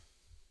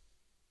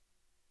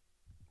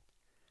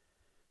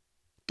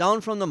Down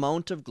from the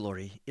Mount of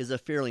Glory is a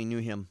fairly new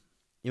hymn.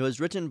 It was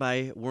written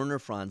by Werner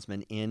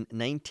Franzmann in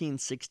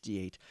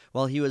 1968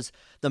 while he was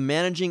the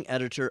managing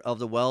editor of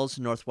the Wells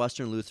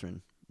Northwestern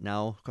Lutheran,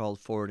 now called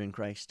Forward in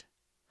Christ.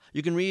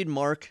 You can read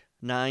Mark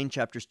 9,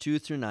 chapters 2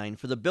 through 9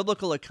 for the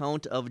biblical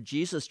account of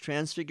Jesus'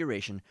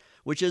 transfiguration,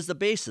 which is the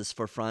basis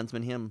for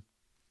Franzmann hymn.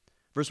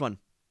 Verse 1.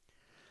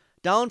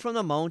 Down from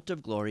the Mount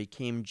of Glory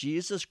came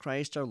Jesus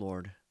Christ our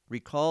Lord.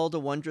 Recall the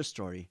wondrous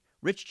story,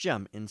 rich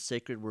gem in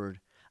sacred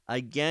word.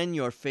 Again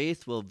your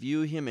faith will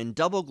view him in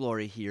double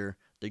glory here.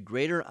 The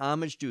greater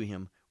homage due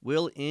him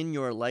will in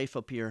your life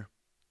appear.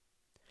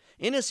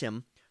 In his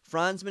hymn,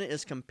 Franzmann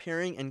is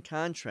comparing and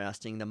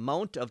contrasting the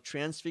Mount of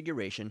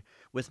Transfiguration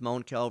with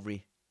Mount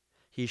Calvary.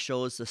 He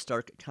shows the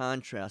stark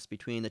contrast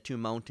between the two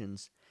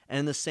mountains, and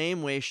in the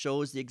same way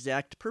shows the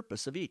exact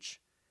purpose of each.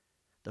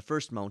 The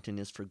first mountain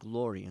is for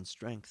glory and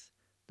strength.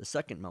 The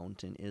second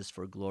mountain is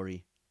for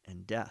glory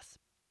and death.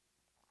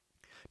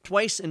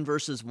 Twice in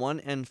verses 1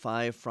 and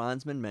 5,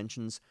 Franzmann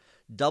mentions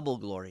double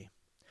glory.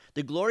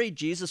 The glory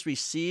Jesus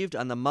received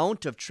on the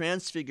Mount of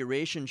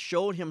Transfiguration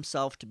showed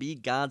himself to be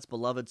God's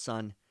beloved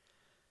Son.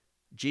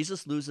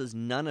 Jesus loses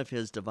none of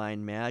his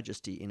divine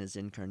majesty in his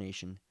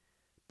incarnation,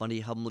 but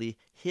he humbly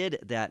hid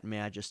that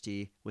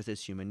majesty with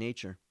his human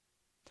nature.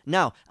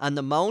 Now, on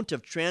the Mount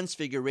of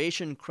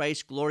Transfiguration,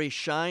 Christ's glory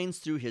shines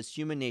through his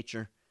human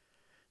nature.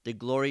 The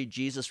glory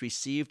Jesus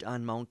received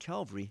on Mount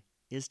Calvary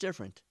is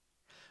different.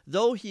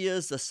 Though he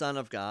is the Son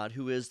of God,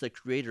 who is the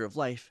creator of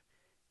life,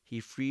 he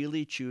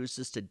freely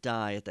chooses to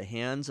die at the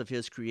hands of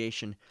his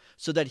creation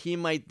so that he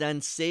might then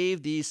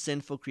save these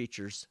sinful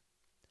creatures.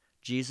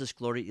 Jesus'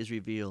 glory is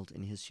revealed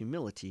in his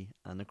humility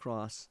on the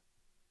cross.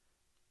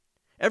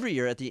 Every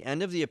year at the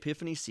end of the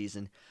Epiphany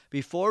season,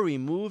 before we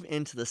move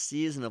into the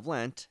season of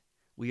Lent,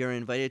 we are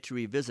invited to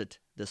revisit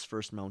this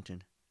first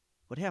mountain.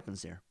 What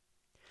happens there?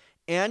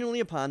 Annually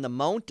upon the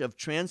Mount of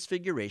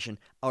Transfiguration,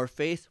 our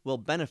faith will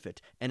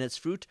benefit, and its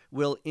fruit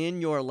will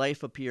in your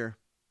life appear.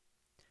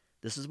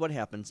 This is what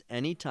happens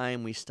any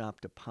time we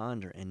stop to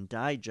ponder and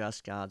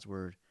digest God's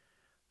Word,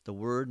 the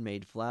Word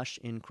made flesh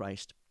in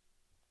Christ.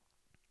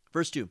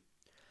 Verse 2.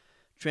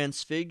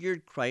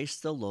 Transfigured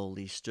Christ the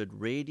lowly stood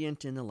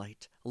radiant in the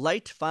light,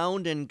 light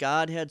found in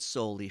Godhead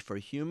solely for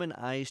human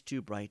eyes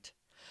too bright.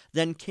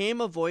 Then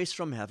came a voice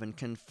from heaven,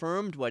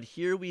 confirmed what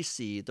here we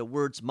see. The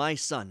words, "My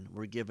Son,"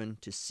 were given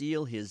to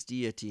seal his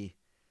deity.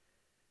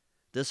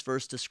 This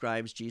verse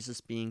describes Jesus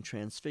being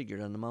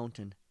transfigured on the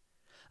mountain.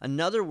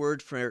 Another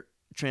word for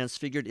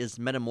transfigured is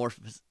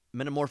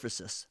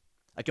metamorphosis,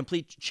 a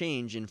complete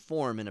change in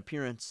form and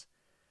appearance.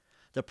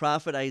 The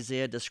prophet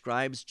Isaiah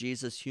describes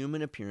Jesus'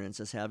 human appearance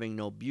as having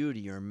no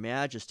beauty or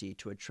majesty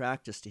to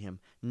attract us to him,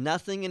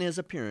 nothing in his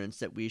appearance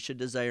that we should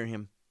desire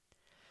him.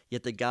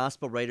 Yet the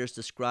gospel writers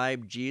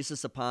describe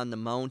Jesus upon the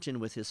mountain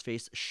with his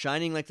face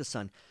shining like the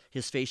sun.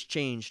 His face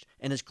changed,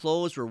 and his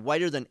clothes were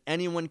whiter than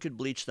anyone could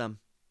bleach them.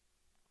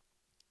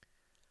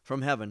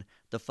 From heaven,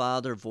 the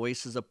Father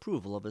voices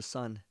approval of his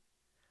Son.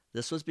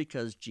 This was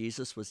because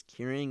Jesus was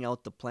carrying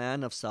out the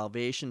plan of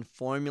salvation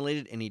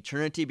formulated in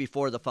eternity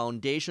before the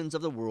foundations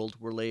of the world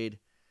were laid.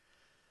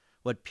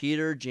 What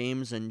Peter,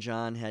 James, and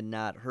John had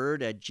not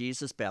heard at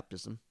Jesus'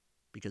 baptism,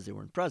 because they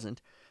weren't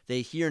present,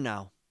 they hear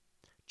now.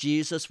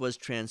 Jesus was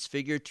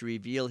transfigured to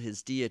reveal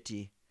his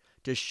deity,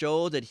 to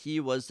show that he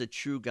was the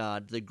true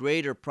God, the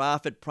greater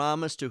prophet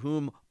promised to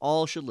whom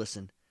all should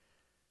listen.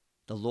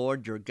 The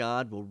Lord your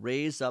God will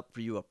raise up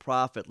for you a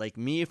prophet like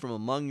me from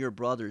among your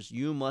brothers.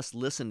 You must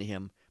listen to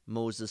him,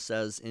 Moses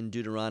says in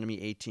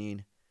Deuteronomy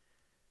 18.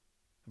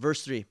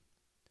 Verse 3.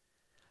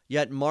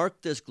 Yet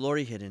mark this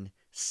glory hidden,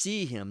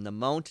 see him the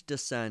mount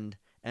descend,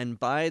 and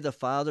by the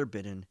Father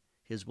bidden,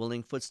 his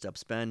willing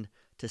footsteps bend,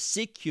 to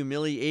seek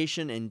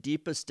humiliation and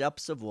deepest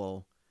depths of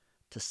woe,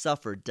 to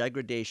suffer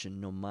degradation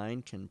no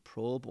mind can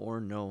probe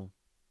or know.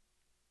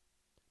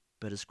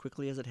 But as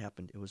quickly as it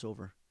happened, it was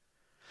over.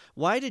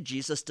 Why did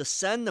Jesus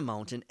descend the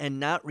mountain and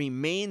not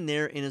remain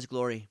there in his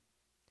glory?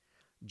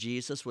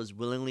 Jesus was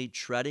willingly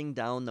treading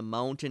down the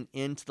mountain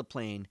into the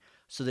plain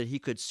so that he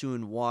could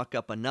soon walk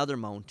up another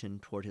mountain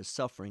toward his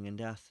suffering and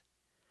death.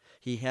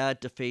 He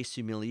had to face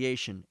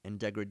humiliation and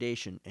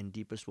degradation and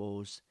deepest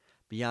woes,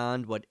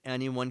 beyond what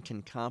anyone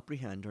can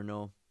comprehend or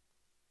know.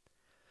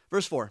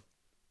 Verse 4.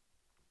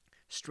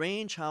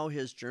 Strange how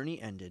his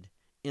journey ended.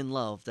 In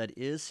love, that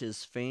is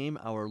his fame,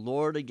 our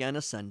Lord again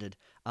ascended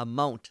a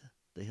mount,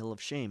 the hill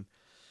of shame.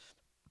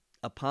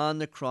 Upon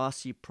the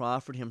cross he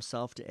proffered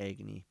himself to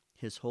agony.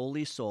 His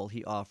holy soul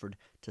he offered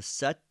to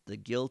set the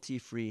guilty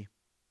free.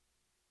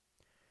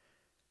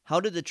 How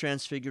did the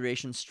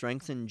transfiguration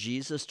strengthen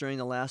Jesus during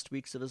the last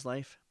weeks of his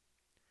life?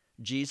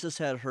 Jesus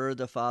had heard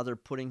the Father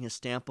putting his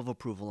stamp of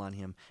approval on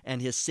him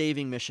and his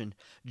saving mission.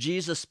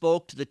 Jesus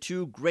spoke to the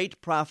two great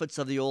prophets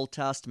of the Old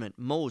Testament,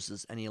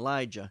 Moses and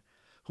Elijah,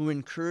 who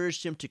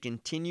encouraged him to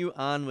continue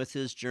on with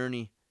his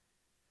journey.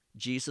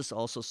 Jesus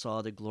also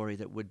saw the glory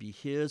that would be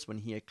his when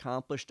he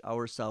accomplished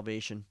our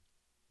salvation.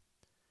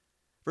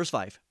 Verse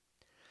 5.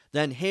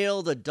 Then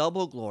hail the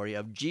double glory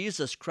of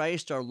Jesus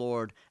Christ our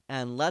Lord,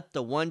 and let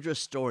the wondrous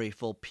story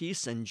full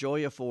peace and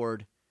joy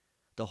afford.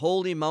 The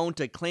holy mount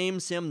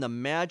acclaims him the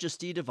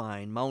majesty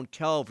divine, Mount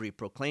Calvary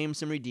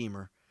proclaims him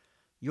Redeemer,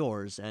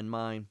 yours and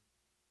mine.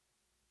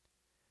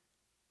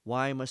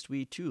 Why must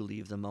we too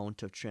leave the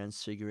Mount of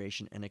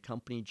Transfiguration and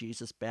accompany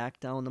Jesus back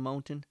down the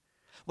mountain?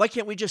 Why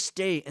can't we just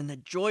stay in the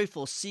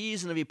joyful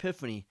season of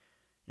Epiphany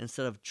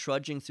instead of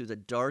trudging through the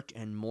dark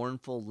and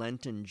mournful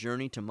Lenten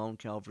journey to Mount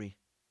Calvary?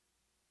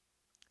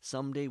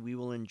 Someday we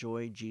will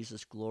enjoy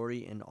Jesus'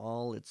 glory in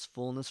all its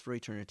fullness for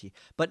eternity.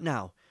 But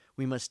now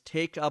we must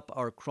take up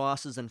our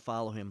crosses and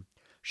follow him,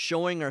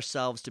 showing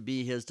ourselves to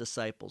be his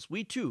disciples.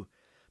 We too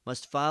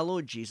must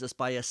follow Jesus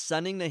by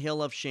ascending the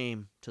hill of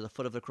shame to the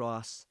foot of the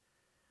cross.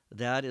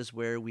 That is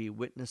where we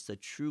witness the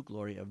true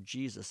glory of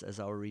Jesus as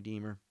our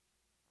Redeemer.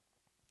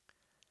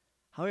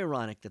 How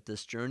ironic that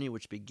this journey,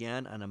 which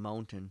began on a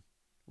mountain,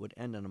 would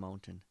end on a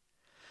mountain.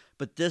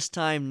 But this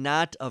time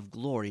not of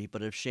glory,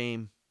 but of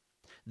shame.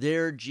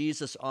 There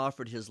Jesus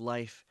offered his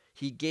life.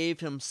 He gave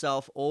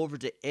himself over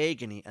to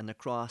agony on the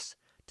cross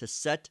to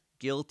set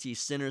guilty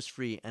sinners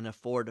free and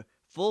afford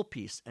full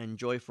peace and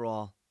joy for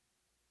all.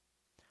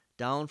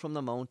 Down from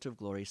the Mount of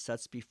Glory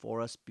sets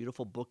before us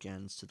beautiful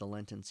bookends to the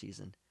Lenten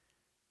season.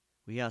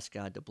 We ask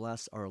God to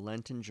bless our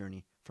Lenten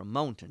journey from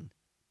mountain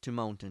to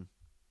mountain.